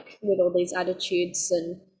really, like with all these attitudes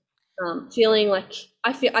and feeling like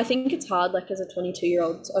I think it's hard, like as a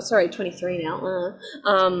 22-year-old, 23 now.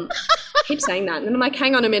 I keep saying that, and then I'm like,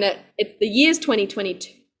 hang on a minute, the year's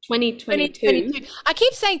 2022. I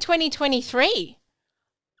keep saying 2023.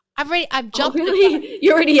 I've jumped. Oh, really?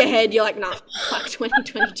 You're already ahead. You're like, nah, fuck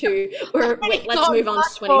 2022. Let's move on to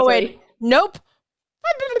 23. Forward. Nope.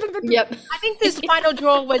 Yep. I think this final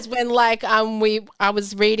draw was when like I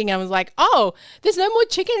was reading and I was like, oh, there's no more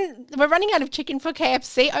chicken. We're running out of chicken for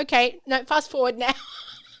KFC. Okay, no, fast forward now.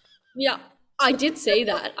 Yeah. I did see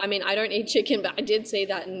that. I mean, I don't eat chicken, but I did see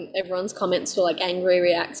that, and everyone's comments were like angry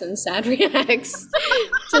reacts and sad reacts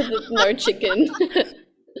to the no chicken.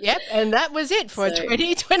 Yep, and that was it for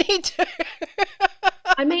 2022.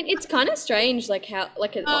 I mean, it's kind of strange, like how,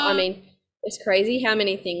 like, I mean, it's crazy how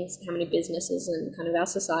many businesses and kind of our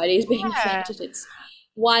society is being affected. It's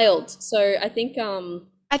wild. So I think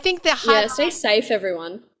the highlight, stay safe,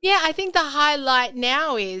 everyone. Yeah, I think the highlight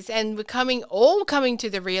now is, and we're coming to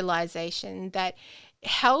the realization that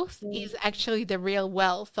health is actually the real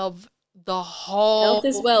wealth of the whole. Health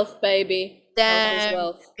is wealth, baby. Health is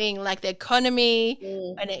wealth. Being like the economy,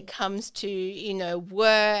 when it comes to, you know,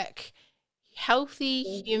 work,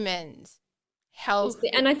 healthy humans.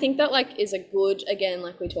 And I think that like is a good, again,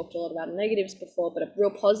 like we talked a lot about negatives before, but a real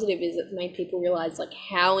positive is it's made people realize like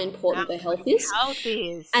how important their health is.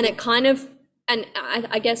 And it kind of, and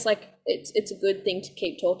I guess like it's a good thing to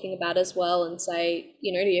keep talking about as well, and say,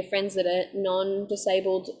 you know, to your friends that are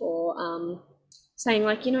non-disabled, or saying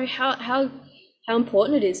like, you know, how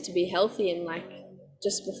important it is to be healthy, and like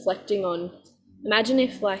just reflecting on, imagine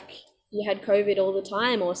if like you had COVID all the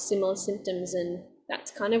time or similar symptoms, and that's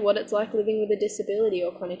kind of what it's like living with a disability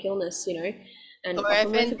or chronic illness, you know, and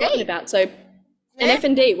often we're forgotten about. So an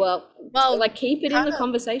F&D, well, like keep it in the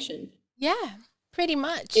conversation. Yeah, pretty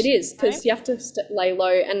much. It is, because you have to lay low.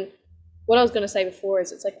 And what I was going to say before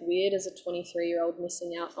is it's like weird as a 23-year-old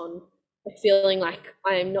missing out on like feeling like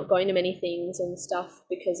I'm not going to many things and stuff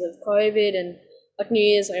because of COVID. And like New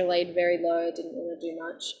Year's, I laid very low. I didn't want to do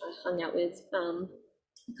much. I hung out with a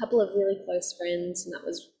couple of really close friends, and that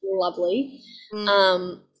was lovely.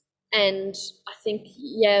 And I think,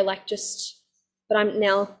 like just, but I'm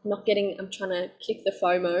now I'm trying to kick the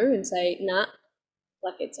FOMO and say, nah,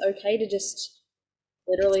 like it's okay to just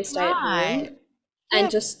literally stay at home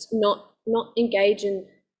and just not engage in,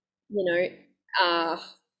 you know,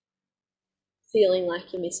 feeling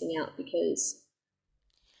like you're missing out, because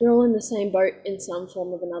we're all in the same boat in some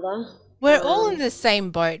form of another. We're all in the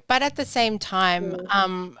same boat, but at the same time,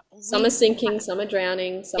 some are sinking, some are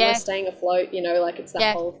drowning, some are staying afloat, you know, like it's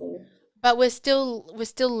that whole thing. But we're still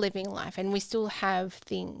living life, and we still have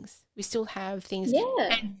things. We still have things. Yeah.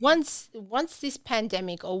 And once this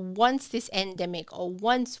pandemic, or once this endemic, or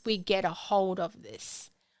once we get a hold of this,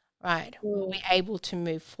 right, we'll be able to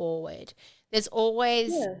move forward. There's always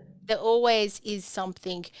Yeah. there always is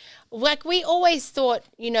something. Like, we always thought,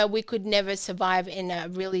 we could never survive in a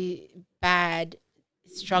really bad,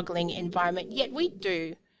 struggling environment. Yet we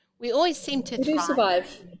do. We always seem to We do thrive. survive.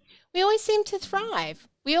 We always seem to thrive.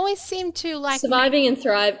 We always seem to Surviving and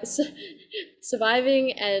thrive.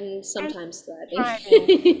 Surviving and sometimes thriving.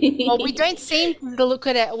 Well, we thriving. don't seem to look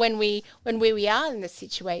at it when we are in the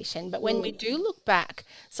situation, but when we do look back,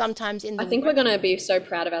 sometimes in I the think we're going to be so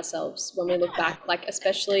proud of ourselves when we look back, like,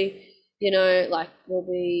 especially, like, we'll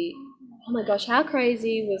be, oh my gosh, how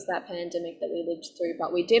crazy was that pandemic that we lived through?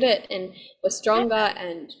 But we did it, and we're stronger,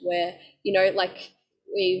 and we're, like,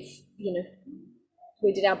 we've,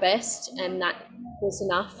 we did our best, and that was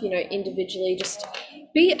enough, individually. Just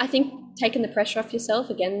I think, taking the pressure off yourself,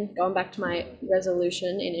 again, going back to my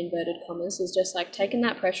resolution in inverted commas, is just like taking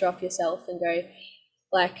that pressure off yourself and go,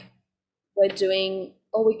 like, we're doing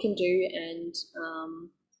all we can do, and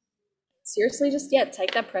seriously, just,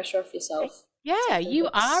 take that pressure off yourself. Yeah, you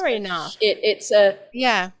are enough. It's a,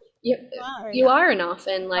 Yeah, you are enough,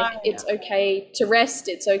 and like, it's okay to rest,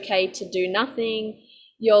 it's okay to do nothing.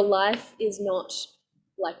 Your life is not,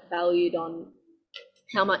 like, valued on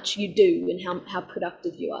how much you do and how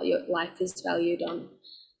productive you are. Your life is valued on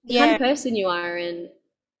the kind of person you are, and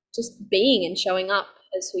just being and showing up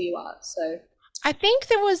as who you are. So I think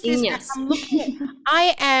there was this. yes. I'm looking at,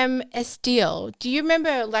 I am Estelle. Do you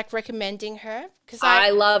remember, like, recommending her? Because I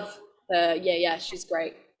love her. Yeah, she's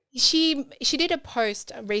great. she did a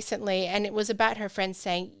post recently, and it was about her friend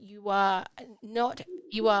saying, you are not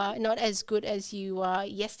as good as you were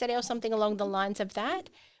yesterday, or something along the lines of that,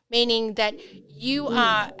 meaning that you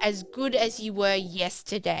are as good as you were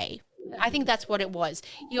yesterday. I think that's what it was.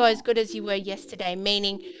 You are as good as you were yesterday,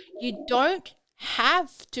 meaning you don't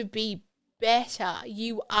have to be better.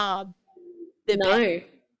 You are the best No,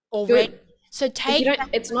 already. good. So take that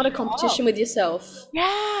It's not a competition with yourself. It's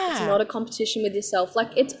Yeah. not a competition with yourself.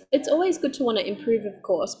 Like, it's always good to want to improve, of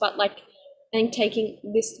course, but, like, and taking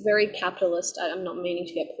this very capitalist, I'm not meaning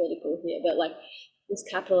to get political here, but, like, this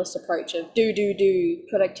capitalist approach of do,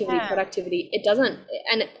 productivity, it doesn't,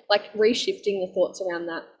 and like, reshifting the thoughts around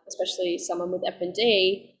that, especially someone with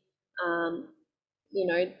F&D,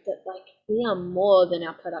 that, like, we are more than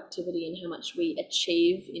our productivity and how much we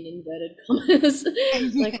achieve, in inverted commas.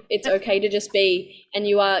 Like, it's okay to just be, and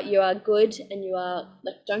you are good, and you are,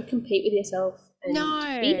 like, don't compete with yourself, and No.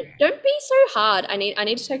 don't be so hard. I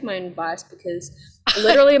need to take my own advice, because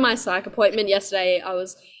literally in my psych appointment yesterday, I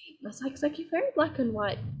was like, you're very black and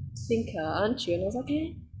white thinker, aren't you? And I was like,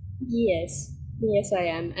 yes, I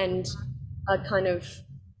am. And I kind of,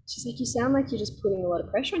 she's like, you sound like you're just putting a lot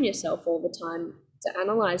of pressure on yourself all the time to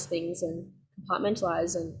analyze things and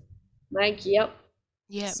compartmentalize. And I'm like, yep.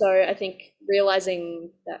 So I think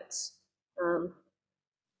realizing that,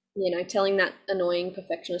 telling that annoying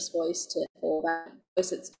perfectionist voice to, or that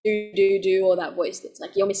voice that's do, or that voice that's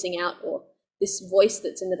like, you're missing out, or this voice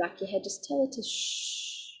that's in the back of your head, just tell it to shh.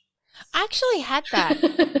 I actually had that.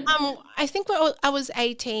 I think when I was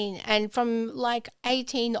 18, and from like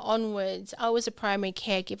 18 onwards, I was a primary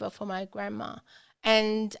caregiver for my grandma.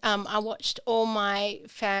 And I watched all my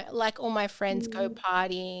all my friends go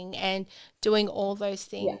partying and doing all those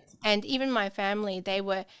things. And even my family, they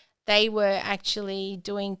were actually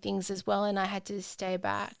doing things as well, and I had to stay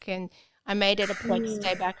back, and I made it a point to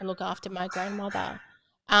stay back and look after my grandmother.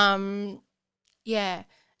 Yeah.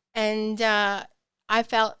 And I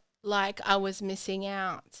felt like I was missing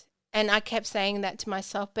out. And I kept saying that to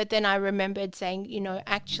myself. But then I remembered saying,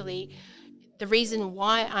 actually, the reason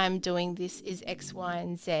why I'm doing this is X, Y,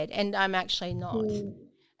 and Z. And I'm actually not.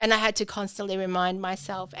 And I had to constantly remind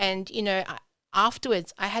myself. And,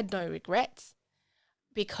 afterwards, I had no regrets,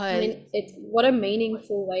 because. I mean, it's what a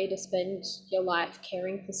meaningful way to spend your life,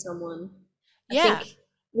 caring for someone.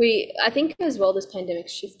 I think as well, this pandemic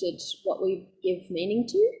shifted what we give meaning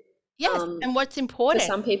to. Yes, and what's important. For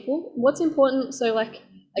some people, what's important. So, like,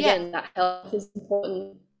 again, that health is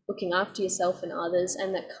important, looking after yourself and others,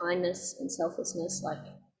 and that kindness and selflessness. Like,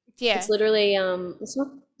 it's literally, it's not,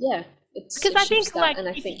 because I think, like,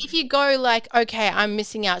 if you go like, okay, I'm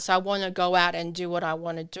missing out, so I want to go out and do what I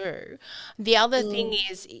want to do. The other thing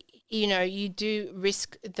is, you do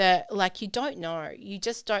risk you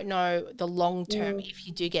just don't know the long term if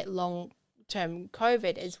you do get long term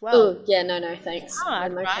COVID as well. Oh, yeah, no, thanks.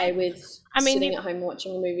 Hard, I'm okay right? with I mean, sitting at home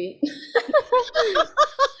watching a movie.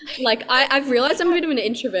 Like, I've realized I'm a bit of an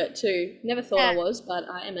introvert too. Never thought I was, but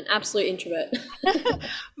I am an absolute introvert.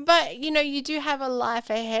 but you do have a life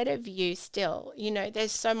ahead of you still.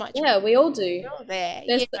 There's so much Yeah, we all do. still there.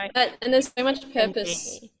 And there's so much And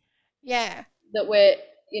purpose yeah. that we're,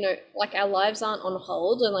 like our lives aren't on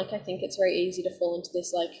hold. And like, I think it's very easy to fall into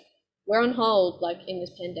this, like, we're on hold, like in this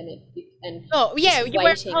pandemic and Oh, yeah, just you wear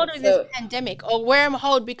waiting hold in this pandemic, or wear them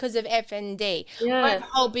hold because of FND. Wear 'em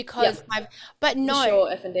hold because but for no,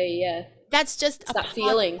 sure, F&D, yeah. that's just It's a that part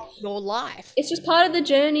feeling. of your life. It's just part of the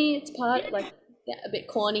journey. It's part, like, a bit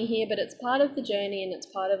corny here, but it's part of the journey, and it's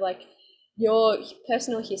part of like your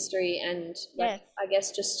personal history, and like, Yes. I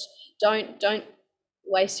guess just don't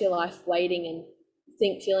waste your life waiting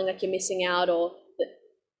and feeling like you're missing out, or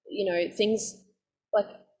that things, like,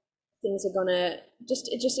 things are gonna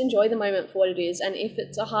just enjoy the moment for what it is, and if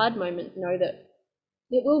it's a hard moment, know that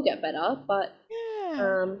it will get better. But Yeah.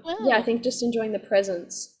 yeah, I Well, think just enjoying the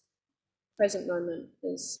present moment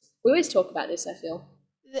is, we always talk about this, I feel.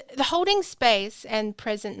 the holding space and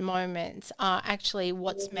present moments are actually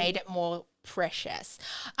what's made it more precious.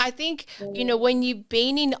 I think, when you've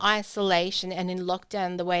been in isolation and in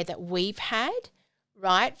lockdown the way that we've had,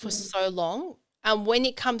 right, for so long, and when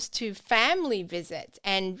it comes to family visits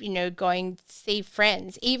and, going to see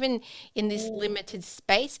friends, even in this limited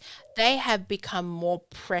space, they have become more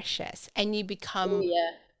precious, and you Oh become,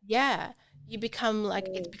 yeah. yeah, you become like,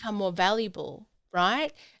 it's become more valuable,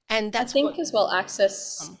 right? And I that's what, think as well,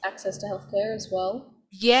 access to healthcare as well,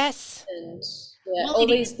 yes. and yeah, Well, all it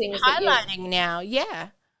these is things that you've. highlighting now. Yeah.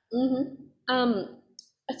 hmm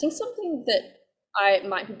I think something that I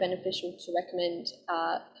might be beneficial to recommend,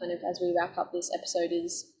 kind of as we wrap up this episode,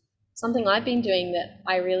 is something I've been doing that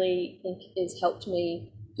I really think has helped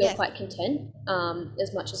me feel Yes. quite content,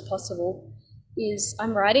 as much as possible. Is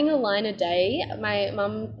I'm writing a line a day. My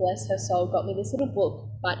mum, bless her soul, got me this little book,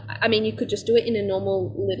 but I mean, you could just do it in a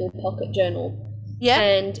normal little pocket journal, Yep.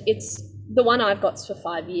 and it's the one I've got's for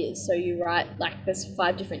 5 years. So you write, like, there's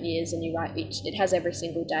 5 different years, and you write each. It has every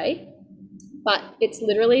single day, but it's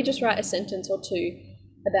literally just write a sentence or two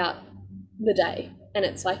about the day. And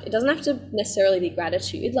it's like, it doesn't have to necessarily be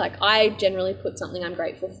gratitude. Like, I generally put something I'm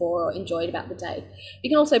grateful for or enjoyed about the day. You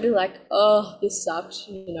can also be like, oh, this sucked,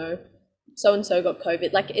 so and so got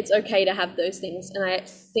COVID. Like, it's okay to have those things. And I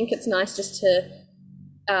think it's nice just to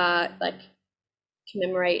like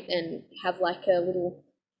commemorate and have like a little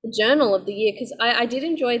journal of the year, because I did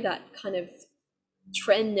enjoy that kind of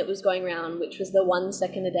trend that was going around, which was the 1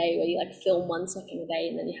 second a day, where you like film 1 second a day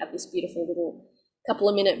and then you have this beautiful little couple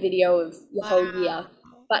of minute video of your whole year.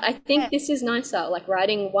 But I think this is nicer, like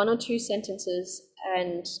writing 1 or 2 sentences,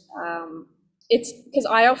 and it's because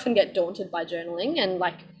I often get daunted by journaling and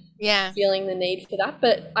like Yeah. feeling the need for that,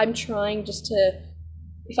 but I'm trying just to,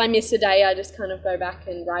 if I miss a day, I just kind of go back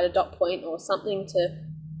and write a dot point or something to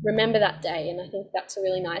remember that day. And I think that's a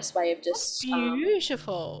really nice way of just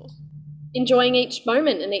Beautiful. enjoying each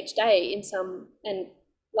moment and each day in some, and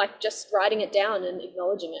like just writing it down and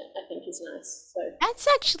acknowledging it, I think is nice. So That's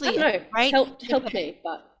I actually don't a know, great helped snippet. me,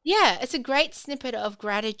 but Yeah, it's a great snippet of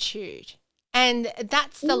gratitude. And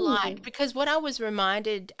that's the light, because what I was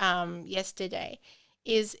reminded yesterday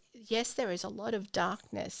is, yes, there is a lot of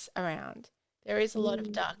darkness around. There is a lot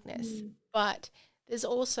of darkness, but there's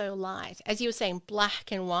also light. As you were saying,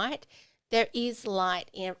 black and white, there is light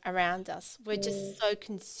around us. We're just so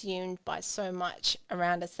consumed by so much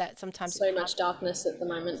around us that sometimes it's so hard. much darkness at the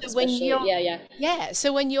moment, So when especially. you're, Yeah.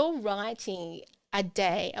 so when you're writing a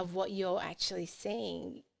day of what you're actually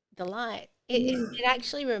seeing, the light, it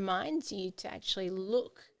actually reminds you to actually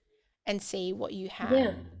look and see what you have.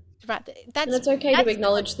 Yeah. Right, And it's okay to that's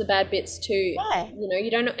acknowledge the bad bits too. Yeah.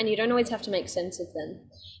 You don't, and you don't always have to make sense of them,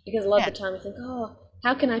 because a lot of the time we think, oh,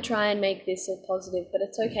 how can I try and make this a positive? But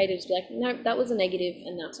it's okay to just be like, no, that was a negative,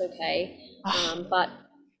 and that's okay. But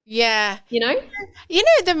yeah. you know,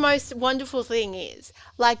 The most wonderful thing is,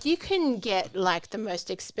 like, you can get like the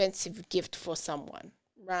most expensive gift for someone,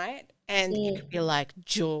 right? And it could be like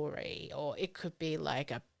jewelry, or it could be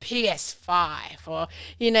like a PS5, or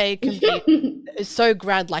it can be so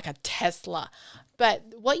grand like a Tesla. But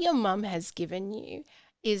what your mum has given you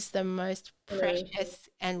is the most precious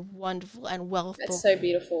and wonderful and wealthful. it's so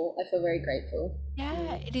beautiful. I feel very grateful.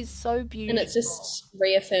 Yeah, it is so And beautiful. it's just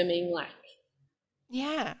reaffirming like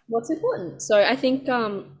Yeah. what's important. So I think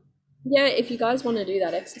yeah, if you guys want to do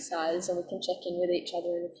that exercise and we can check in with each other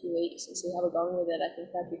in a few weeks and see how we're going with it, I think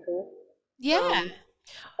that'd be cool. Yeah.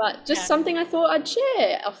 But just something I thought I'd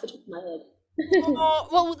share off the top of my head. Oh,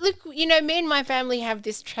 well, look, me and my family have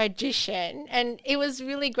this tradition, and it was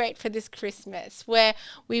really great for this Christmas where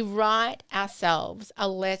we write ourselves a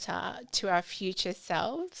letter to our future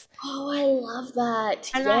selves. Oh, I love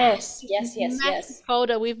that. And I have Yes, this yes, yes, massive yes.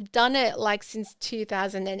 folder. We've done it like since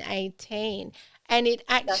 2018, and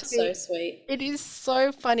That's so sweet. it is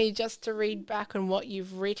so funny just to read back on what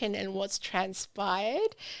you've written and what's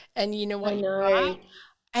transpired, and I what you know. write,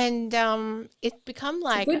 and it's become It's a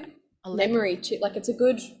like good a legacy. memory too. Like it's a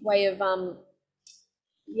good way of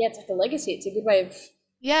yeah, it's like a legacy. It's a good way of,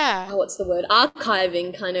 Yeah. oh, what's the word?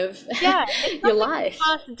 Archiving kind of Yeah, it's your something life.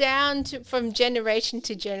 passed down from generation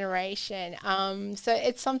to generation. So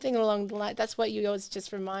it's something along the line. That's what you always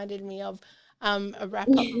just reminded me of. A wrap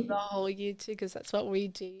up of the whole year too, because that's what we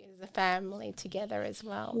do as a family together as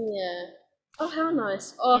well. Yeah. Oh, how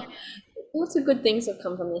nice. Yeah. Oh, lots of good things have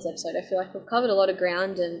come from this episode. I feel like we've covered a lot of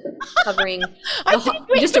ground and covering I think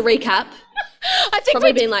just a recap. I It's think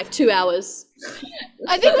probably we been like 2 hours.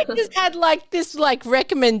 I think we just had like this like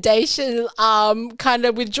recommendation kind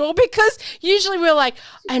of withdrawal, because usually we're like,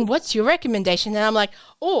 and what's your recommendation? And I'm like,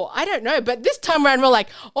 oh, I don't know. But this time around we're like,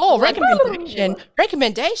 oh, Like,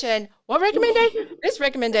 recommendation. What recommendation? This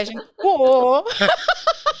recommendation. Oh.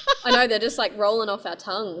 I know they're just like rolling off our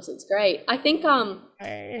tongues. It's great. I think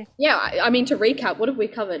Okay. yeah, I mean, to recap, what have we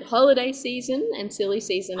covered? Holiday season and silly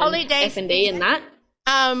season and Holiday F&D and that.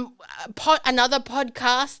 Um, another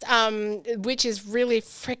podcast, which is really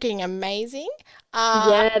freaking amazing.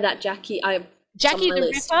 Yeah, that Jackie, it's Jackie on my the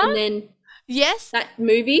list. Ripper. And then Yes. that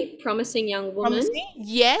movie, Promising Young Woman. Promising.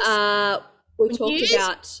 Yes. We talked News.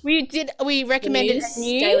 about We the recommended news, a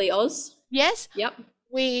news. Daily Oz. Yes. Yep.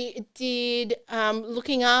 We did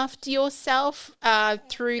looking after yourself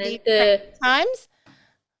through And these the times.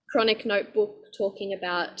 Chronic Notebook talking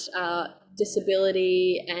about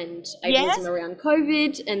disability and Yes. ableism around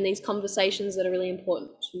COVID and these conversations that are really important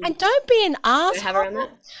to And don't be an have around asshole.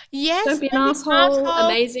 that. Yes. Don't be an asshole.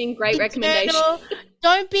 Amazing, great recommendation. Journal.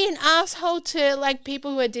 Don't be an asshole to like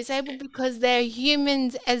people who are disabled, because they're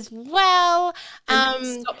humans as well.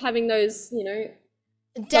 And stop having those,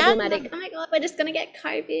 Down problematic, oh my God, we're just going to get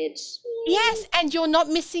COVID. Yes, and you're not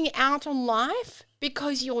missing out on life,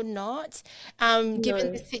 because you're not. Given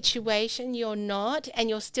No. the situation, you're not, and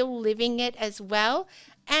you're still living it as well.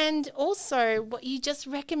 And also, what you just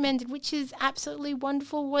recommended, which is absolutely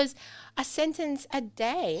wonderful, was a sentence a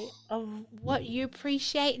day of what you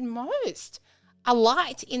appreciate most. A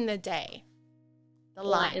light in the day. The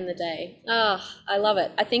Light light. in the day. Oh, I love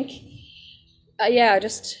it. I think, yeah,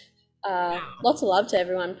 just lots of love to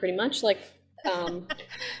everyone, pretty much. Like,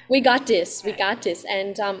 we got this.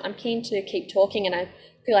 And I'm keen to keep talking, and I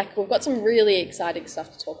feel like we've got some really exciting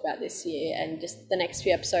stuff to talk about this year, and just the next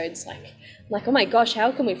few episodes, like, oh my gosh,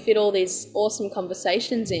 how can we fit all these awesome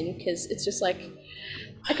conversations in? Because it's just like,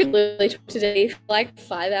 I could literally talk today for like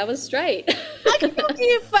 5 hours straight. I could talk to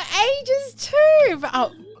you for ages too.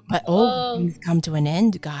 But all things come to an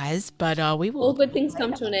end, guys. But we will. All good things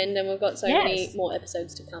come to an end, and we've got so many Yes. more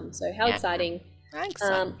episodes to come. So how exciting. Thanks.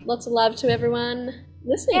 Lots of love to everyone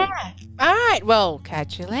listening. Yeah. All right. Well,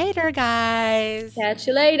 catch you later, guys. Catch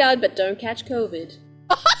you later, but don't catch COVID.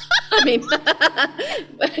 I mean,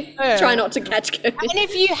 try not to catch COVID. And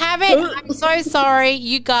if you haven't, I'm so sorry.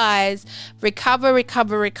 You guys recover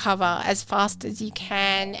as fast as you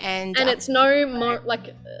can. And it's no more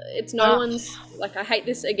like it's no one's like, I hate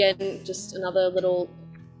this again. Just another little.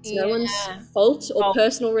 It's no one's fault or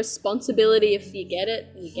personal responsibility if you get it.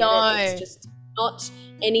 You get it. It's just not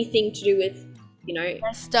anything to do with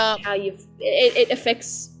how it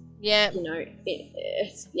affects. Yeah.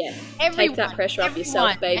 Take that pressure off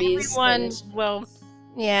yourself, babies.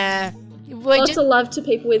 Yeah. Lots of love to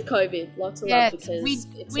people with COVID. Lots of love, because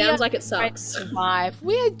it sounds like it sucks.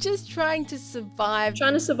 We are just trying to survive.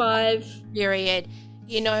 Trying to survive. Period.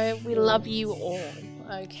 We love you all.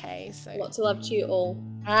 Okay. So lots of love to you all.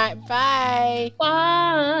 All right. Bye.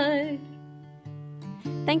 Bye.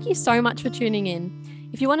 Thank you so much for tuning in.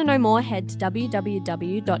 If you want to know more, head to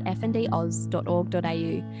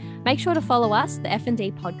www.fndoz.org.au. Make sure to follow us, the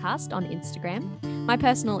F&D Podcast, on Instagram. My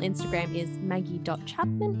personal Instagram is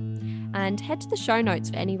maggie.chapman. And head to the show notes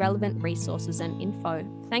for any relevant resources and info.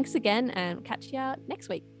 Thanks again, and catch you next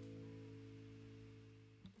week.